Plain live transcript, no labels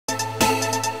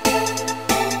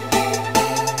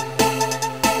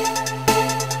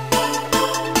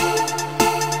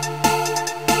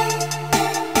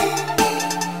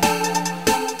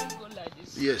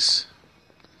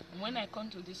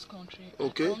to this country.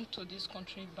 Okay. I come to this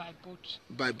country by boat.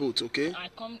 By boat, okay. I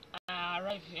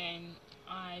arrive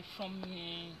from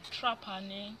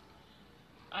Trapani.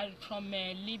 From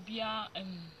Libya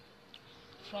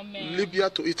from Libya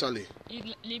to Italy.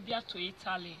 Libya to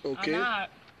Italy. Okay. And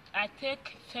I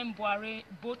take February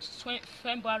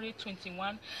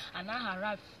 21, and I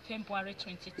arrive February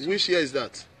 22. Which year is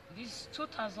that? This is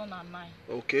 2009.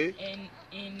 Okay.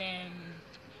 And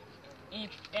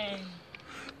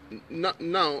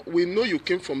now we know you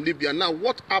came from Libya. Now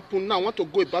what happened? Now I want to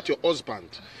go about your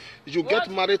husband. You get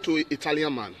married to an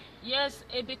Italian man. Yes,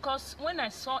 because when I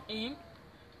saw him,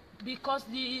 because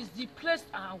the place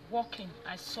I'm working,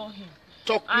 I saw him.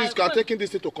 Talk, please. You are taking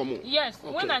this thing to come on. Yes,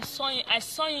 okay. When I saw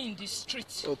him in the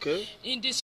street. Okay. In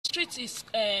the street is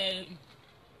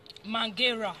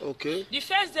Mangera. Okay. The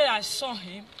first day I saw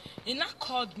him, he now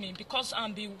called me because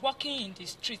I'm be walking in the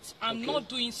streets. I'm not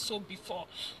doing so before.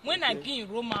 When I be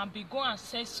in Roma, I be go and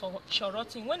say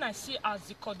shoroting. When I see as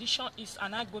the condition is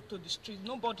and I go to the street,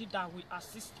 nobody that will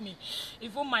assist me.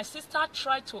 Even my sister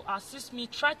tried to assist me,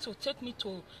 tried to take me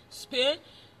to Spain,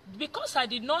 because I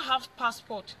did not have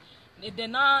passport.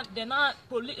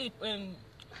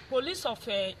 Police of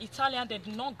Italian, they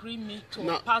did not agree me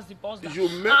to pass the border. You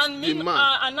met the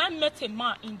man. And I met a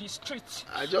man in the street.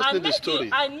 I just need the story.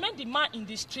 I met the man in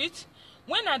the street.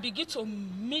 When I begin to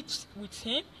meet with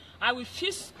him, I will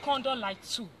feel condom like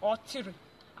 2 or 3.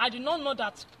 I did not know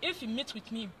that if he meets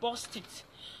with me, he bust it.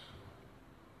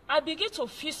 I begin to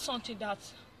feel something that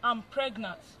I'm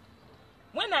pregnant.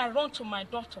 When I run to my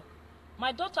daughter,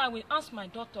 I will ask my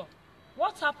daughter,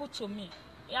 what happened to me?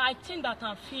 I think that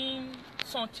I'm feeling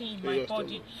something in my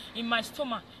body, in my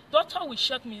stomach. Doctor will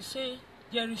check me and say,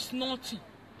 there is nothing.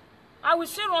 I will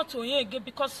still run to him again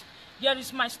because there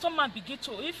is my stomach begin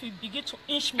to, if it begin to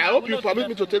inch me. I hope you permit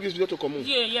me to take this video to come on.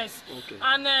 Yeah, yes. Okay.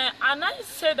 And I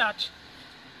say that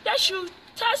they should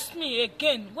test me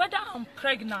again whether I'm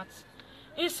pregnant.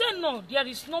 He said, no, there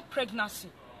is no pregnancy.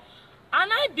 And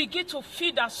I begin to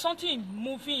feel that something is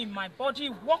moving in my body,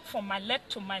 walk from my leg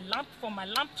to my lamp, from my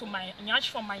lamp to my nyash,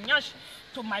 from my nyash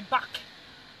to my back.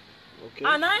 Okay.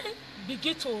 And I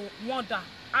begin to wonder.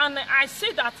 And I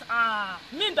see that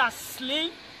me that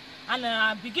slim, and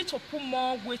I begin to put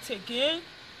more weight again,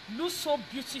 look so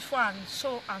beautiful and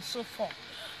so forth.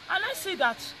 And I see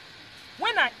that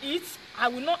when I eat, I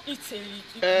will not eat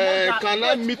can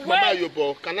I meet Mama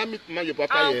Yobo? Can I meet Mama Yobo?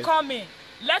 I'm coming.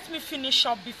 Let me finish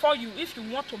up before you, if you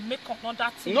want to make another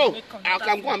thing. No, I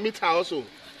can go and meet her also.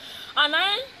 And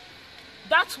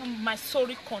that's my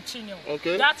story continue.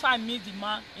 Okay. That's why I meet the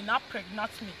man, and I pregnant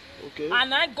me. Okay.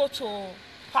 And I go to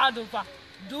Padova,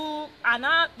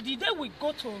 the day we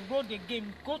go to road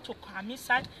again, go to Kwame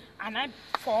side, and I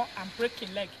fall and break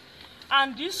a leg.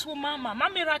 And this woman,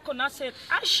 Mama Miracle, said,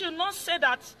 I should not say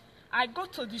that I go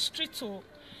to the street, so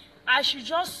I should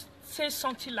just say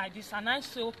something like this. And I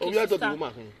say, okay, sister. The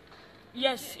woman?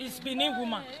 Yes, it's Benin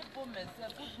woman.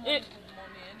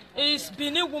 It's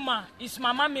Benin woman. It's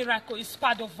Mama Miracle. It's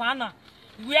Padovana.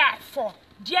 Where I fall.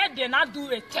 There they not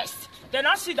do a test. They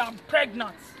not see that I'm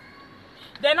pregnant.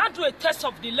 They not do a test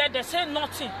of the leg. They say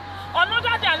nothing.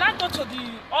 Another day, I go to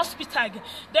the hospital again.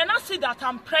 They not see that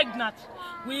I'm pregnant.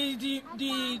 With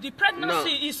the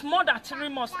pregnancy is more than 3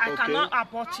 months. I cannot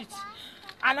abort it.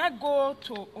 And I go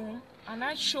to home and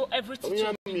I show everything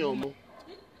to the woman.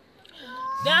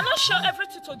 They are not show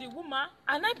everything to the woman,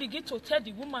 and I begin to tell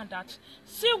the woman that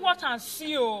see what I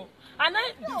see. Oh. And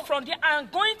from there I'm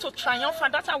going to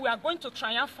Triumphant. That's how we are going to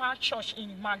Triumphant Church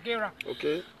in Magera.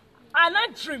 Okay. And I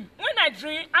dream. When I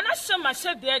dream, and I see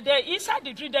myself there inside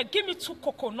the dream, they give me 2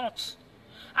 coconuts.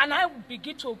 And I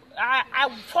begin to, I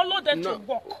follow them to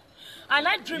walk. And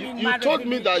I dream in my revelation. You told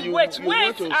me that you went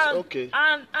to, okay.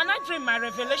 And I dream my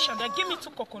revelation. They give me 2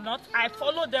 coconuts. I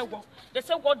follow their walk. They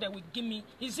say what they will give me.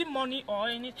 Is it money or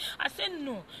anything? I said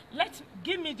no.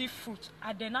 Give me the fruit.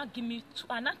 And then I give me 2.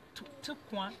 And I took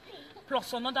 1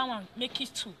 plus another one, make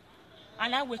it 2.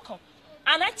 And I wake up.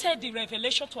 And I tell the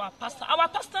revelation to our pastor. Our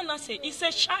pastor now say, it's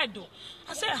a child.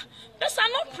 I say, they say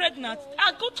I'm not pregnant.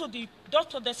 I go to the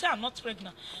doctor, they say I'm not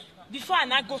pregnant. Before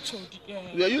I go to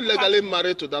were you legally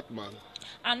married to that man?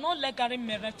 I'm not legally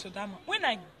married to that man. When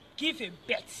I give a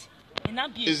birth,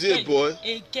 is it a boy?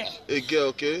 A girl. A girl,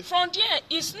 okay. From there,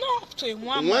 it's not up to a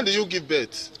woman. When did you give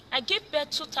birth? I gave birth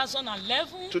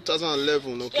 2011.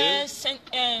 2011, okay.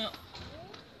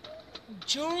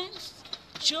 June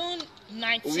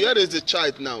 19. Where is the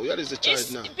child now? Where is the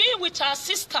child now? Be with our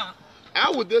sister.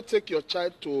 How would they take your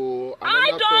child to another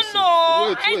I don't person?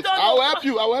 know. Wait. I will help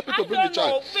you. I will help you to bring the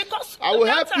child. I will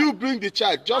help you bring the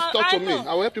child. Just talk to me.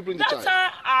 I will help you bring the child.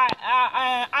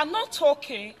 I'm not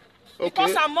okay.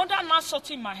 Because her mother now salt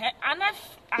in my head.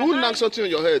 Who now salt in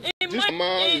your head? This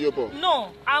man,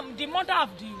 No, I'm the mother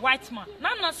of the white man.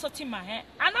 Now salt in my head.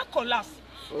 And I collapsed.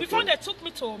 Before they took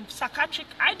me to psychiatric,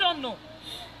 I don't know.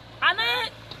 And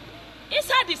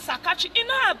inside the psychiatric,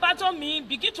 abandon me,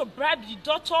 begin to bribe the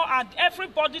doctor and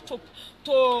everybody to.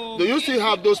 Do you still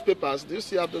have those papers? Do you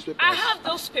still have those papers? I have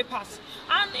those papers.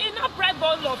 And bribe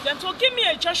all of them to give me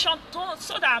a injection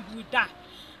so that I will die.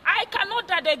 I cannot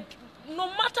die. No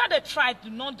matter they try, do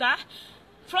not die.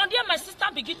 From there, my sister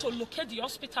began to locate the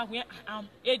hospital where I am.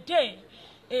 A day,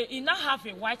 he now have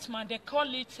a white man. They call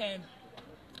it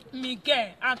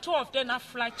Miguel, and 2 of them now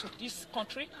fly to this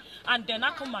country, and then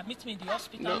I come and meet me in the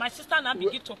hospital. No. My sister now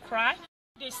begin to cry.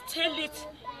 They still it,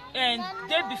 and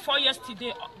day before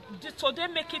yesterday, so they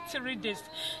make it 3 days.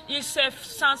 It's a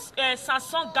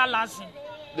Samsung Galaxy.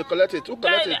 They collect it. Who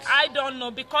collect it? I don't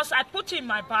know, because I put it in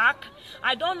my bag.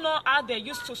 I don't know how they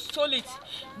used to steal it.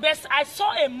 But I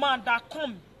saw a man that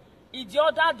come the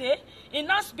other day. And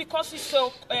that's because it's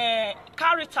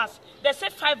Caritas. They say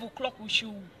 5 o'clock we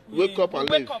should wake up and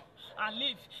leave.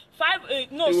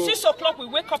 6 o'clock we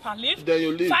wake up and leave. Then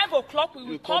you leave. 5 o'clock we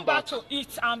will come back to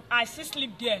eat, and I still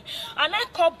sleep there. And I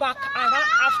come back around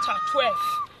after 12,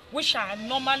 which I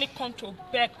normally come to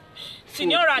beg.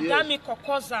 Signora Dami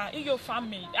Kokoza in your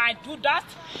family. I do that,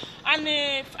 and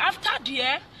after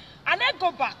there, and I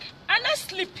go back and I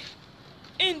sleep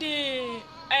in the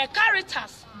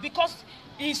Caritas, because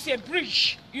it's a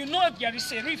bridge. You know there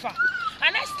is a river,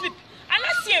 and I sleep and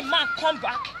I see a man come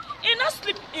back and I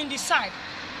sleep in the side.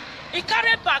 He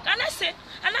carried back, and I say,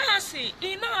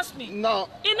 he now asked me. No.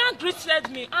 He now greeted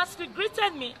me,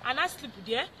 and I sleep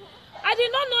there. I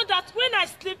did not know that when I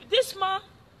sleep, this man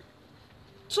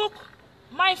took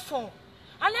my phone,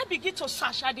 and I begin to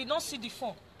search. I did not see the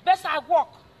phone. But I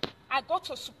walk. I go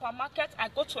to supermarket. I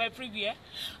go to everywhere.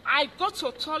 I go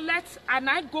to toilet, and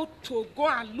I go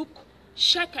and look,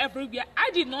 check everywhere.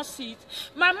 I did not see it.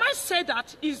 My mind said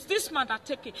that it's this man that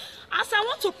take it. As I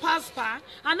want to pass by,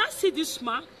 and I see this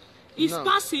man, he's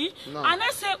passing, and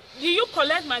I say, "Do you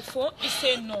collect my phone?" He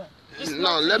said, "No."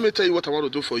 Now, let me tell you what I want to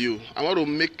do for you. I want to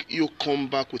make you come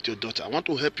back with your daughter. I want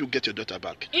to help you get your daughter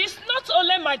back. It's not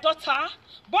only my daughter,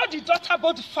 but the daughter,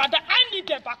 but the father. I need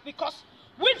them back, because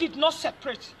we did not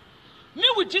separate. Me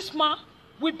with this man,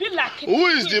 we be like... Who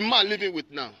is the man living with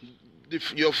now?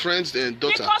 Your friend's daughter?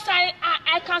 Because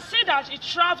I can say that he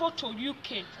traveled to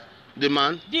UK. The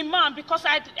man? The man, because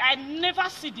I never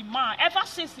see the man. Ever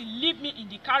since he leave me in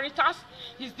the Caritas,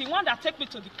 he's the one that take me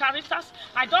to the Caritas.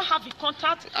 I don't have the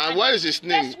contact. And what is his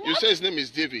name? You say his name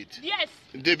is David. Yes.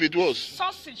 David was?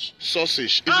 Sausage.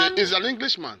 Sausage. He's an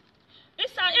Englishman.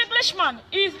 He's an Englishman.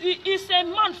 He's a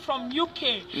man from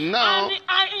UK. Now,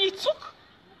 and he took...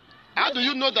 How do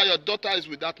you know that your daughter is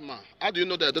with that man? How do you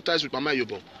know that your daughter is with Mama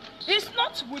Yobo? It's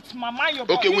not with Mama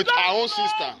Yobo. Okay, with our own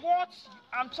sister. What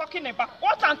I'm talking about.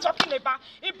 What I'm talking about.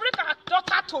 He bring our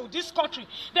daughter to this country.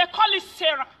 They call it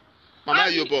Sarah. Mama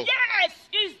Yobo. Yes,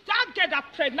 it's that girl that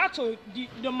pregnant to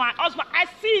my husband. I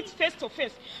see it face to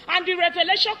face. And the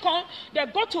revelation come, they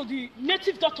go to the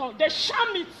native doctor, they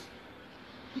sham it.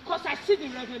 Because I see the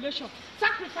revelation.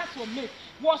 Sacrifice was made.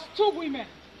 Was 2 women.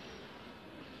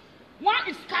 One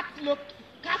is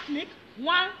Catholic,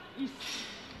 one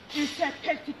is a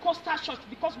Pentecostal church,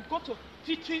 because we go to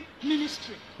Victory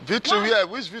Ministry. Victory where?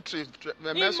 Which Victory?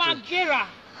 In Magera.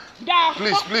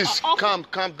 Please, calm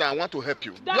down. I want to help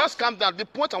you. Just calm down. The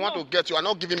point I want to get, you are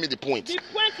not giving me the point. The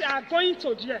point you are going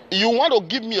to there. You want to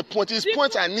give me a point. This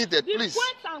point I needed, please. The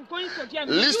point I'm going to there.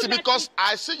 Listen, because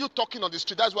I see you talking on the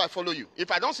street. That's why I follow you.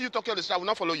 If I don't see you talking on the street, I will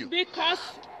not follow you. Because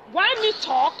while me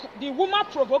talk, the woman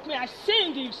provoked me. I see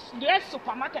in the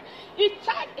supermarket, he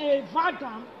tied a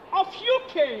van of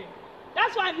UK.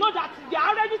 That's why I know that they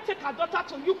already take her daughter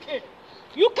to UK.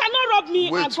 You cannot rob me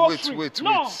and go free. Wait.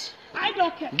 I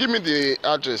don't care. Give me the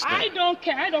address now. I don't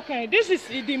care. This is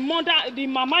the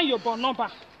Mama Yobo number.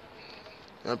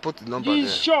 And put the number there.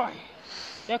 Joy.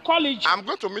 They call it Joy. I'm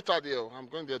going to meet her there. I'm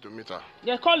going there to meet her.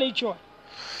 They call it Joy.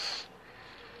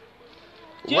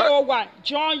 J-O-Y.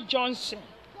 Joy Johnson.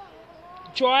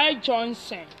 Joy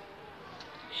Johnson.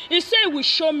 He said he will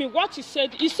show me what he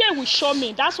said. He said he will show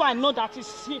me. That's why I know that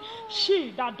it's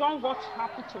she that done what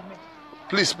happened to me.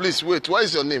 Please, wait. What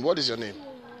is your name? What is your name?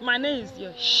 My name is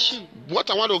she. What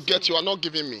I want to get, you are not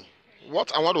giving me.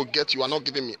 What I want to get, you are not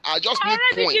giving me. I just need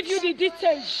points. I already give you the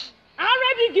details. I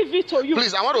already give it to you.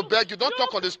 Please, I want to beg you, don't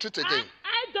talk on the street again.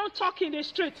 I don't talk in the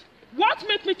street. What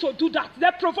made me to do that? They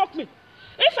provoke me.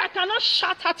 If I cannot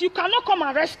shout at you, cannot come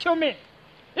and rescue me.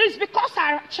 It's because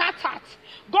I chattered.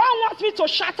 God wants me to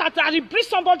shout out and he brings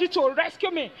somebody to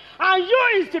rescue me. And you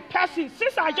is the person.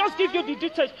 Since I just give you the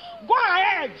details, go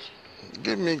ahead.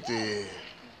 Give me the...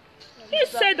 He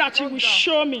said that he will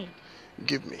show me.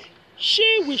 Give me.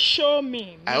 She will show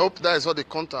me. I hope that is all the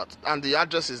contact. And the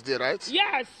address is there, right?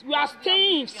 Yes, we are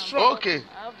staying strong. Okay.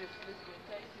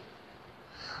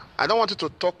 I don't want you to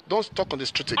talk. Don't talk on the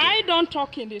street again. I don't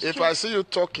talk in the street. If I see you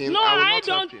talking, no, I will not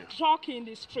help you. don't talk in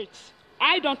the streets.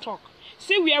 I don't talk.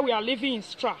 See where we are living in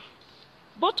Stra.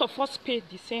 Both of us paid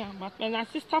the same amount. And my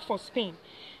sister for Spain,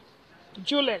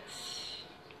 Juliet.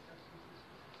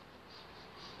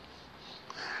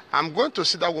 I'm going to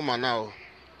see that woman now.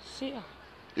 See her.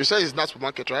 You say it's not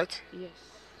supermarket, right? Yes.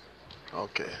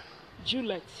 Okay.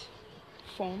 Juliet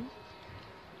from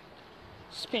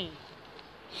Spain.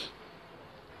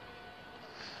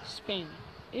 Spain.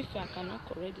 If I cannot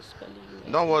correct the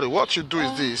spelling. Don't worry. What you do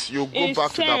is this. You go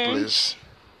back to that place.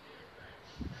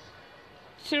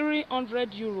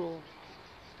 300 euro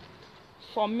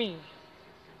for me.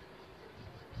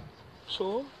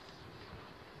 So,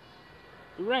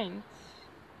 rent.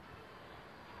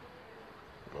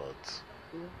 But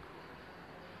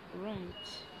rent.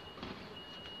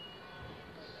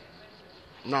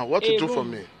 Now, what you do for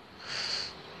me?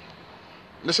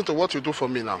 Listen to what you do for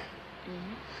me now.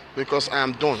 Because I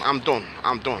am done. I'm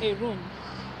done. A room.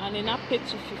 And then I pay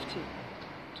 250.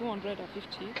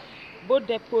 250. Both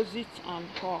deposit and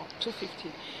call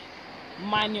 250.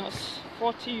 Minus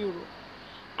 40 euro.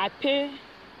 I pay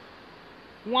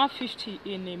 150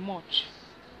 in a month.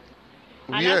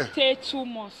 And I stay 2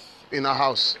 months. In a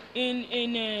house? In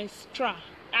a Stra.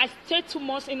 I stay 2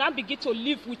 months and I begin to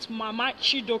live with Mama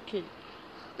Chidoke.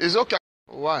 It's okay.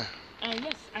 Why?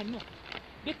 Yes, I know.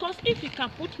 Because if you can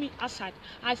put me aside,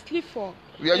 I sleep for...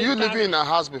 Were you living in a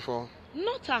house before?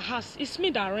 Not a house. It's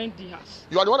me that rent the house.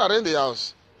 You are the one that rent the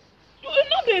house? You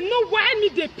know they know why me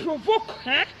they provoke,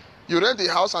 eh? You rent the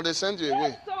house and they send you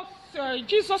away?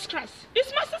 Jesus Christ.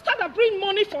 It's my sister that bring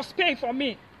money for Spain for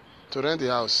me. To rent the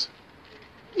house?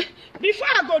 Before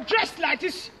I go dressed like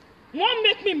this, won't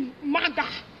make me maga.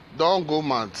 Don't go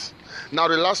mad. Now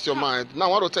relax your mind. Now I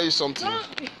want to tell you something.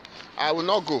 I will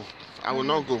not go. I will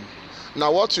not go.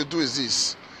 Now what you do is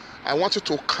this. I want you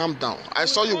to calm down. I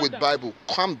saw you with Bible.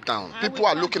 Calm down. People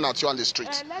are looking at you on the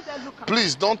street.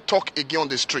 Please don't talk again on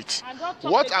the street.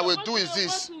 What I will do is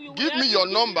this. Give me your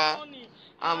number.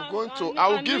 I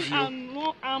will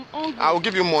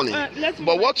give you money.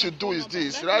 But what you do is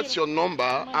this. Write your number.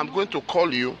 I'm going to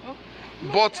call you.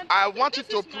 But I want you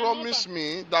to promise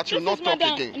me that you will not talk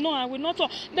again. No, I will not talk.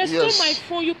 They stole my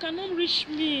phone. You cannot reach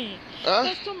me.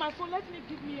 They stole my phone. Let me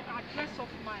give me address of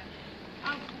mine.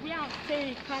 We are staying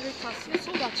in Caritas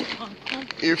so that you can come.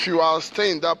 If you are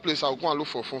staying in that place, I'll go and look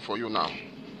for a phone for you now.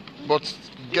 But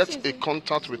get a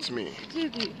contact with me.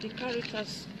 This is the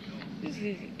Caritas. This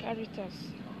is the Caritas.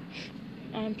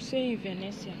 I'm staying in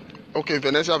Venecia. Okay,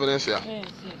 Venecia. Yes.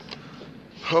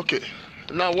 Okay.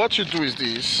 Now what you do is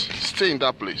this. Stay in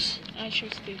that place. I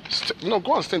should stay. No,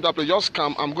 go and stay in that place. Just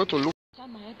come. I'm going to look. Tie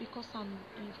my hair because I'm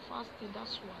in fasting.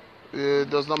 That's why. It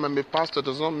does not mean me pastor.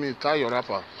 Does not mean tie your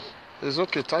wrapper. It's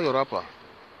okay, tie your wrapper.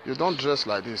 You don't dress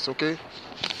like this, okay?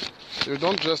 You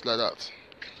don't dress like that.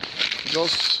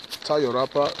 Just tie your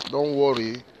wrapper. Don't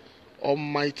worry.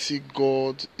 Almighty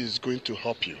God is going to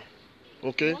help you.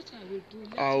 Okay? What I will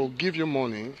do? I'll give you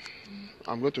money.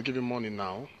 I'm going to give you money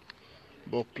now.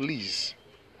 But please,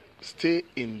 stay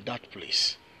in that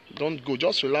place. Don't go.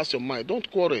 Just relax your mind. Don't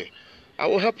worry. I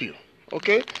will help you.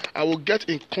 Okay, I will get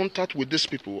in contact with these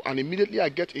people, and immediately I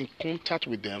get in contact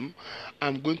with them,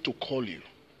 I'm going to call you.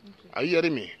 Okay. Are you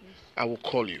hearing me? Yes. I will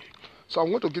call you. So I'm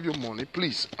going to give you money.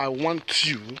 Please, I want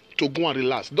you to go and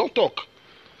relax. Don't talk.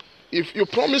 If you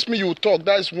promise me you will talk,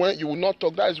 that is when you will not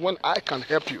talk. That is when I can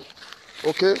help you.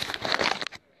 Okay?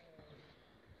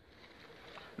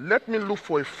 Let me look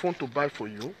for a phone to buy for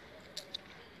you.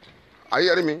 Are you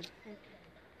hearing me? Okay.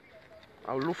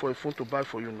 I will look for a phone to buy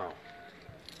for you now.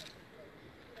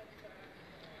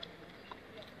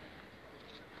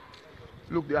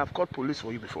 Look, they have called police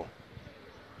for you before.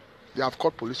 They have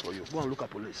called police for you. Go and look at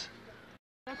police.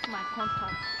 That's my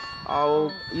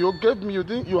contact. You gave me,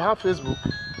 you have Facebook.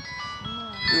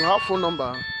 No. You have phone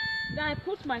number. Then I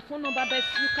put my phone number, but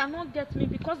you cannot get me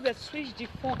because they switched the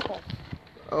phone off.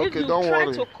 Okay, don't worry. If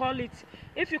you try to call it,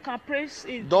 if you can press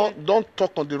it. Don't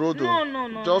talk on the road.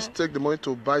 No. Just take the money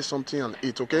to buy something and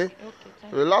eat, okay? Okay.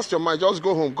 Relax your mind. Just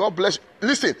go home. God bless you.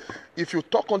 Listen, if you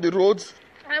talk on the roads,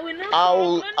 I will not.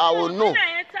 I will know. When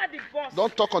I enter the bus.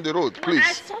 Don't talk on the road, please.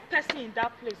 I saw person in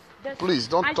that place. Please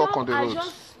don't talk on the road. I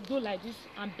just do like this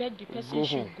and beg the person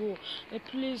should go.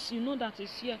 Please, you know that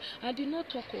it's here. I did not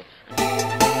talk.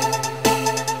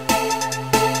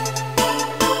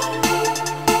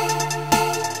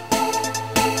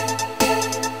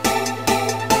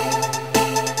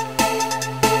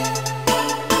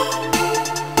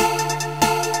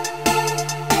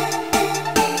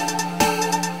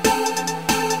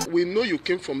 We know you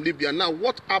came from Libya. Now,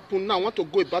 what happened now? I want to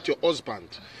go about your husband.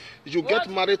 You get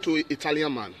married to an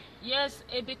Italian man. Yes,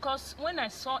 because when I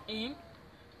saw him,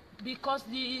 because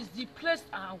the place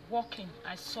I'm working,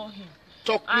 I saw him.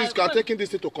 Talk, please. I'm taking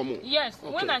this thing to come on. Yes,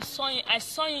 okay. When I saw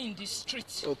him in the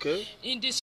street. Okay. In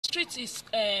the street is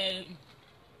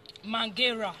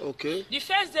Mangera. Okay. The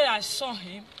first day I saw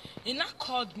him, he now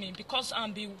called me because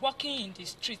I'm been walking in the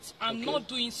streets. I'm not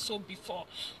doing so before.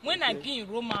 When I be in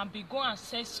Roma, I be go and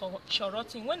say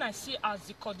shoroting. When I see as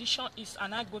the condition is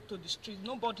and I go to the street,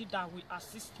 nobody that will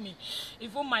assist me.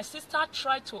 Even my sister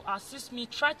tried to assist me,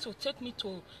 tried to take me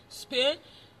to Spain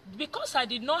because I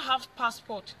did not have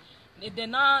passport.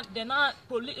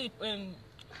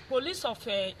 Police of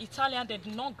Italian, they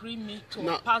did not agree me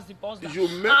to pass the border. You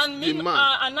met the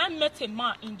man. And I met a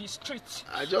man in the street.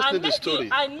 I just need the story.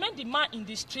 I met the man in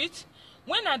the street.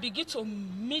 When I begin to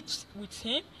meet with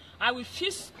him, I will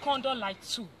feel condom like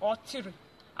 2 or 3.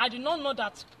 I did not know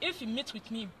that if he meets with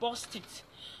me, bust it.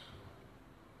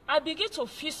 I begin to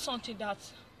feel something that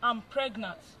I'm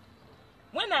pregnant.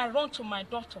 When I run to my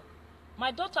daughter,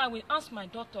 I will ask my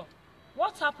daughter,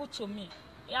 what happened to me?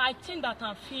 I think that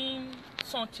I'm feeling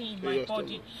something in my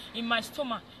body, in my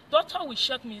stomach. Doctor will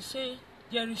check me and say,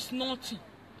 there is nothing.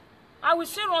 I will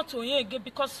say run to him again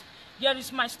because there is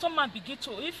my stomach begin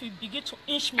to, if it begin to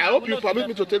inch me. I hope you permit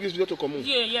me to take this video to come on.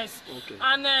 Yeah, yes. Okay.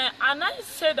 And I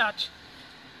say that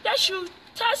they should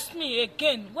test me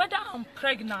again whether I'm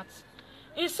pregnant.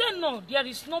 He said, no, there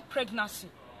is no pregnancy.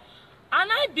 And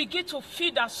I begin to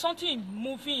feel that something is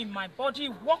moving in my body,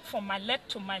 walk from my leg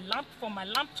to my lamp, from my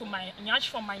lamp to my nyash,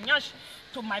 from my nyash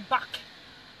to my back.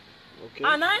 Okay.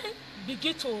 And I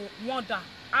begin to wonder.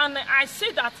 And I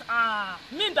say that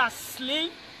me that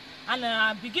slim, and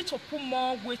I begin to put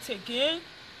more weight again,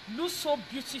 look so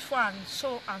beautiful and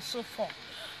so forth.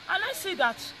 And I say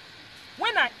that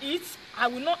when I eat, I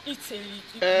will not eat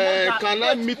can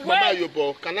I meet Mama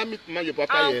Yobo? Can I meet Mama Yobo?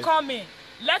 I'm coming.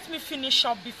 Let me finish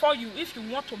up before you, if you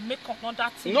want to make another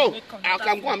thing. No, I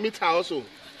can go and meet her also.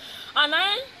 And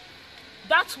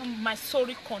that's my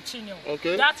story continue.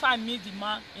 Okay. That's why I meet the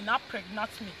man, and I pregnant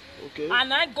me. Okay.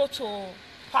 And I go to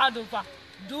Padova,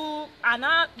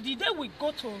 the day we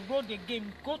go to road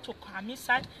again, go to Kwame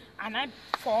side, and I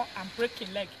fall and break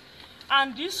a leg.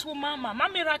 And this woman, Mama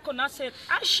Miracle, said,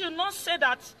 I should not say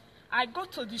that I go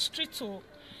to the street, so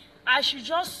I should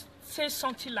just say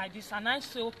something like this. And I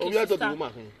say, okay, sister. The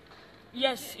woman?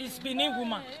 Yes, it's Benin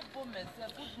woman.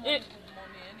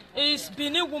 It's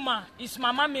Benin woman. It's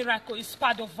Mama Miracle. It's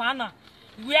Padovana.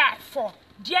 Where I fall.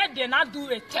 There they not do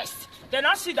a test. They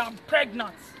not see that I'm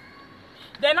pregnant.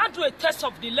 They not do a test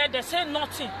of the leg. They say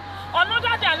nothing.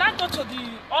 Another day I go to the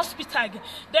hospital again.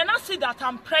 They not see that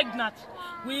I'm pregnant.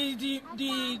 With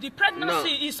the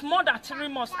pregnancy is more than 3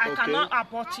 months. I cannot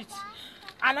abort it.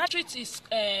 And I treat is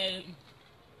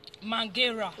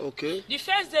Mangera. Okay. The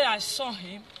first day I saw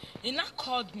him, he now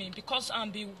called me because I'm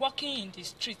been walking in the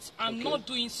streets. I'm not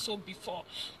doing so before.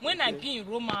 When I be in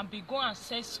Roma, I be go and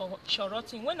say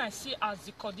shoroting. When I see as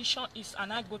the condition is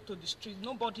and I go to the street,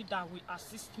 nobody that will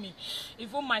assist me.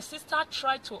 Even my sister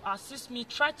tried to assist me,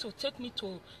 tried to take me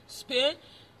to Spain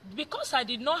because I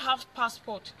did not have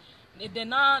passport.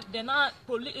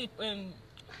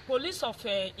 Police of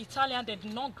Italian, they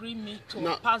did not agree me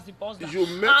to pass the border. You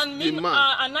met the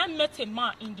man. And I met a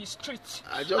man in the street.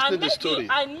 I just need the story.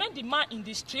 I met the man in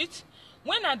the street.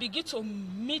 When I begin to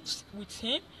meet with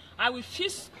him, I will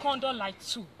feel condom like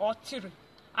 2 or 3.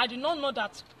 I did not know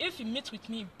that if he meets with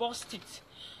me, bust it.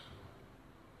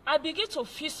 I begin to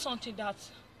feel something that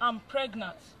I'm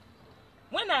pregnant.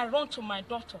 When I run to my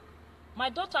daughter,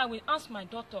 I will ask my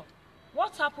daughter,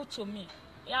 what happened to me?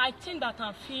 I think that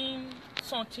I'm feeling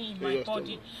something in my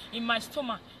body, in my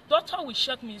stomach. Doctor will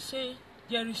check me and say,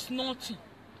 there is nothing.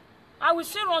 I will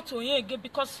say run to him again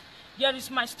because there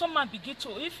is my stomach begin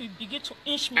to, if it begin to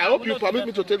inch me. I hope you permit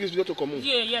me to take this video to come on.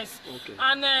 Yeah, yes. Okay.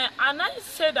 And I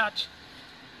say that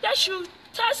they should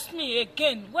test me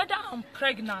again whether I'm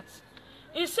pregnant.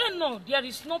 He said, no, there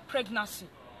is no pregnancy.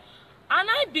 And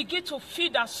I begin to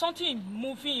feel that something is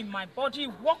moving in my body,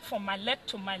 walk from my leg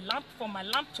to my lamp, from my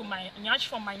lamp to my nyash,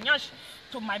 from my nyash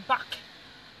to my back.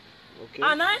 Okay.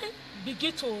 And I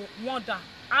begin to wonder.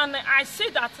 And I say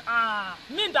that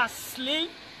me that slim,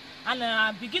 And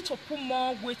I begin to put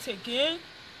more weight again,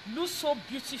 look so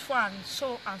beautiful and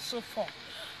so forth.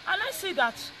 And I see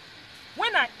that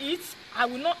when I eat, I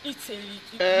will not eat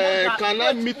a can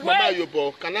I meet Mama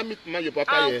Yobo? Can I meet Mama Yobo?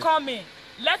 I'm coming.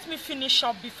 Let me finish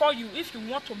up before you, if you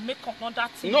want to make another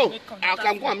thing. No, I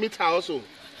can go and meet her also.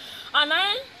 And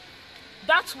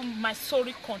that's my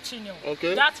story continue.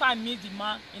 Okay. That's why I meet the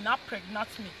man, he now pregnant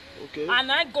me. Okay.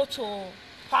 And I go to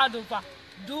Padova,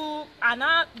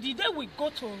 the day we go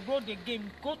to road again,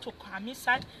 go to Kwame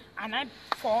side, and I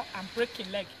fall and break a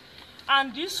leg.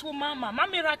 And this woman, Mama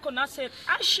Miracle, now said,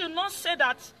 I should not say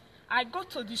that I go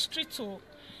to the street,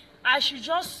 I should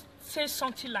just say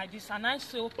something like this. And I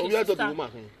say, okay, sister. The woman?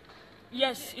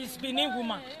 Yes, it's Benin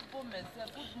woman.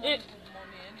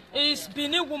 It's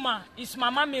Benin woman. It's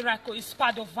Mama Miracle. It's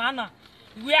Padovana.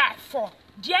 Where I fall.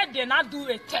 There they not do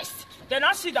a test. They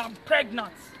not see that I'm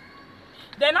pregnant.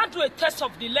 They not do a test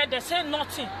of the leg. They say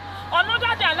nothing.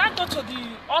 Another day, I not go to the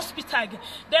hospital again.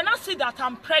 They not see that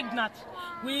I'm pregnant.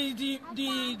 With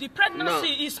the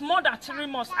pregnancy is more than 3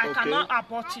 months. I cannot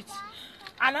abort it.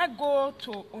 And I go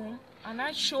to home and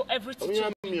I show everything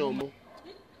to the woman.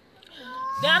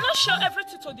 They are not show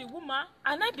everything to the woman,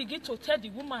 and I begin to tell the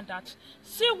woman that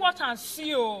see what I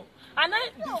see. And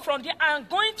from there I'm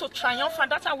going to Triumph,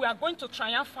 and that's how we are going to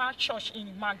Triumph Church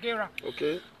in Magera.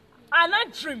 Okay. And I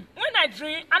dream. When I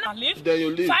dream and I leave, then you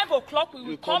leave. 5 o'clock we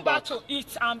will come back to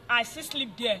eat, and I still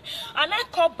sleep there. And I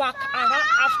come back around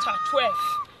after 12,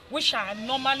 which I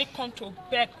normally come to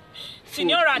bed.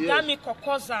 Signora Dami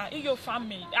Kokoza, in your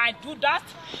family, I do that.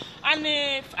 And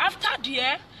after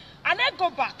there, and I go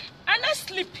back and I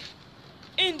sleep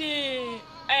in the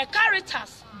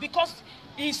Caritas, because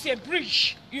it's a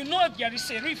bridge. You know there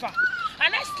is a river.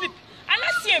 And I sleep and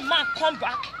I see a man come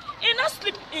back. He not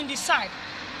sleep in the side.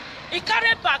 He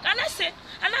carry back and I say,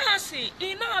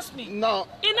 he not ask me. No.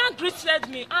 He not greeted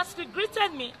me.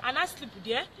 Greeted me and I sleep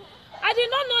there. I did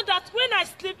not know that when I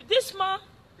sleep, this man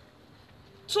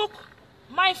took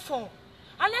my phone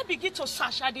and I begin to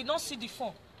search. I did not see the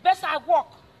phone. But I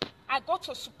walk. I go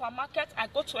to supermarket, I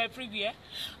go to everywhere.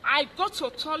 I go to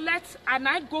toilet and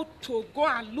I go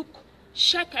and look,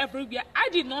 check everywhere. I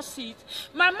did not see it.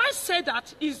 My mind said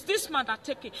that it's this man that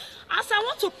take it. As I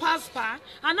want to pass by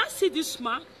and I see this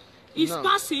man, he's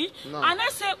passing, and I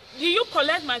say, do you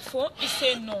collect my phone? He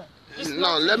said no.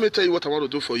 Now, let me tell you what I want to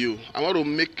do for you. I want to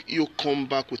make you come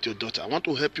back with your daughter. I want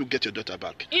to help you get your daughter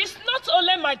back. It's not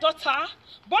only my daughter,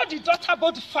 but the daughter,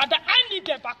 but the father. I need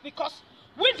them back because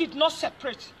we did not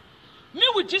separate. Me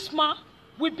with this man,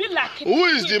 we be like... Who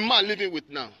is the man living with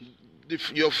now?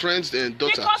 Your friend's daughter?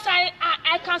 Because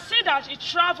I can say that he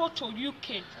traveled to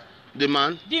UK. The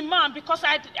man? The man, because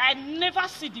I never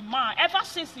see the man. Ever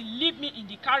since he leave me in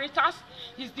the Caritas,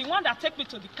 he's the one that take me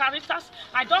to the Caritas.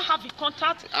 I don't have the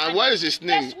contact. And what is his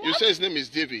name? You say his name is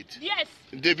David? Yes.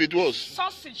 David was?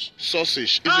 Sausage.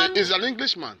 Sausage. Is an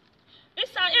Englishman?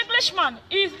 It's an Englishman.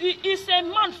 He's a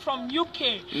man from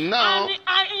UK. Now...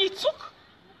 And he took...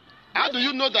 How do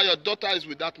you know that your daughter is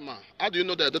with that man? How do you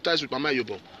know that your daughter is with Mama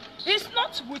Yobo? It's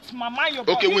not with Mama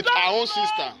Yobo. Okay, with our own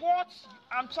sister. What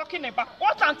I'm talking about.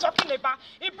 What I'm talking about.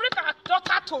 He bring our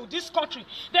daughter to this country.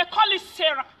 They call it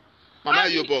Sarah. Mama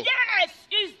Yobo. Yes,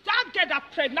 it's that girl that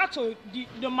pregnant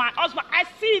to my husband. I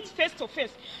see it face to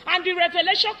face. And the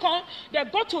revelation come, they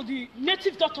go to the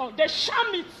native daughter, they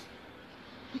sham it.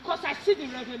 Because I see the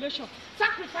revelation.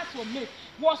 Sacrifice was made.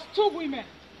 Was 2 women.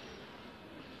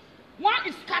 One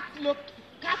is Catholic,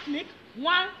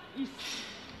 one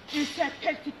is a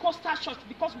Pentecostal church,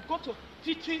 because we go to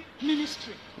Victory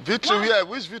Ministry. Victory where?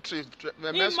 Which Victory? In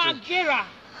Magera.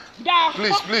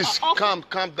 Please, calm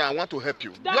down. I want to help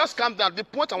you. Just calm down. The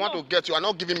point I want to get you are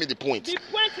not giving me the point. The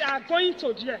point you are going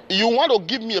to there. You want to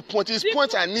give me a point. It's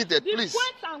point I needed, please. The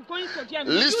point I'm going to there.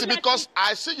 Listen, because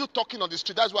I see you talking on the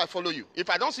street. That's why I follow you.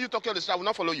 If I don't see you talking on the street, I will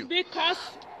not follow you. Because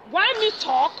when me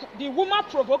talk, the woman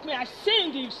provoked me. I see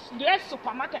in the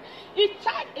supermarket, he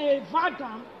tied a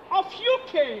wagon of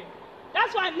UK.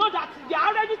 That's why I know that they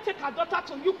already take her daughter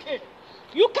to UK.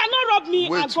 You cannot rob me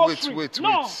and go free. Wait.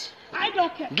 I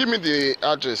don't care. Give me the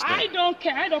address now. I don't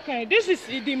care. This is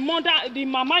the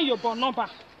Mama Yobo number.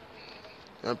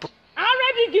 I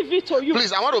already give it to you.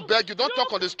 Please, I want to beg you, don't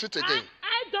talk on the street again.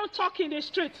 I don't talk in the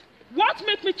street. What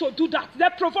make me to do that? They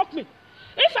provoke me.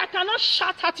 If I cannot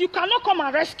shout at you, cannot come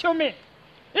and rescue me.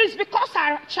 It's because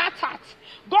I shout at.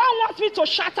 God wants me to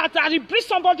shout at and he brings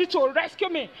somebody to rescue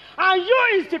me. And you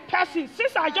is the person.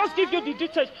 Since I just give you the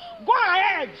details, go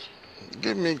ahead.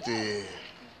 Give me the...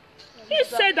 He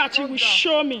said that he will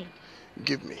show me.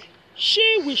 Give me.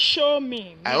 She will show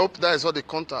me. I hope that is all the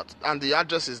contact. And the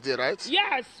address is there, right?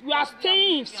 Yes, we are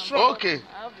staying strong. Okay.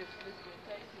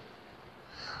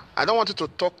 I don't want you to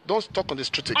talk. Don't talk on the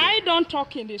street again. I don't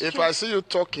talk in the street. If I see you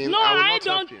talking, no, I will not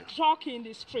don't help you. talk in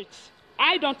the streets.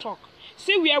 I don't talk.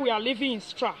 See where we are living in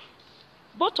Stra.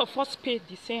 Both of us paid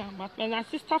the same amount. My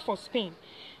sister for Spain,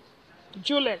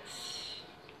 Juliet.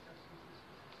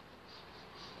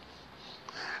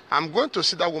 I'm going to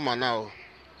see that woman now.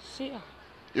 See her.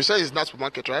 You say it's not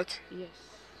supermarket, right? Yes.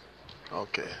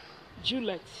 Okay.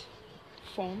 Juliet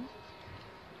from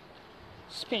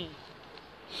Spain.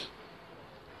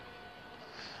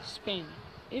 Spain.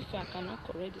 If I cannot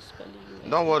correct the spelling.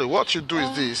 Don't worry. What you do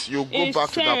is this. You go back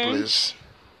to that place.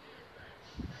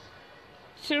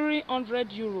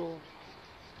 300 euro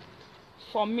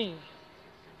for me.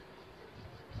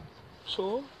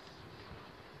 So,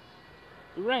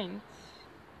 rent.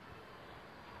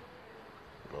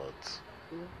 But.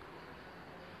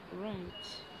 Rent.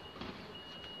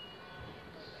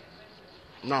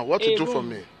 Now, what you do for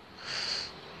me?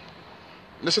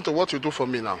 Listen to what you do for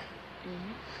me now.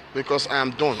 Because I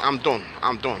am done. I'm done.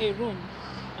 A room.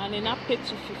 And then I pay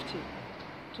 250.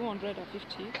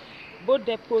 250. Both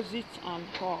deposit and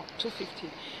 250.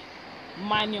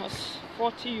 Minus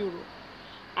 40 euro.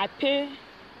 I pay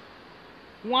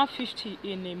 150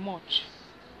 in a month.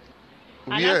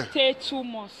 And I stay 2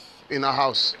 months. In a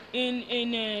house? In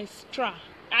a Stra.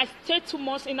 I stay 2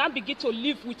 months and I begin to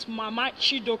live with Mama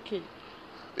Chidoke.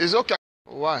 It's okay.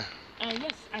 Why?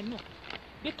 Yes, I know.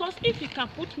 Because if you can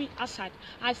put me outside,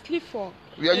 I sleep for...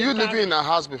 Were you living in a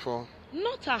house before?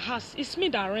 Not a house. It's me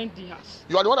that rent the house.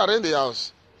 You are the one that rent the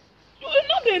house? You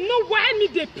know they know why me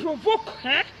they provoke,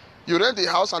 huh? You rent the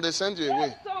house and they send you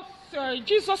away?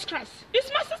 Jesus Christ. It's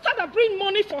my sister that bring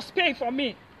money for Spain for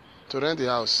me. To rent the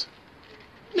house?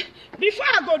 Before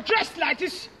I go dressed like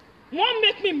this, won't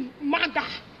make me maga.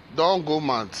 Don't go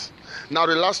mad. Now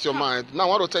relax your mind. Now I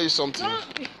want to tell you something.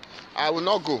 I will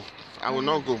not go. I will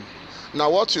not go. Now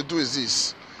what you do is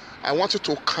this. I want you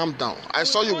to calm down. I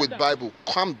saw you with Bible.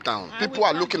 Calm down. People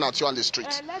are looking at you on the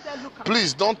street.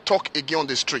 Please don't talk again on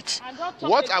the street.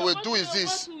 What I will do is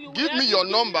this. Give me your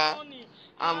number.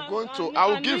 I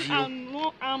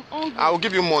will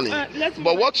give you money.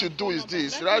 But what you do is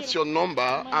this. Write your number.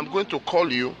 I'm going to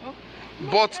call you.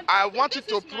 But I want you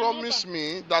to promise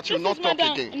me that you will not talk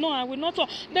again. No, I will not talk.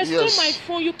 They stole my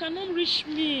phone. You cannot reach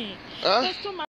me. They stole my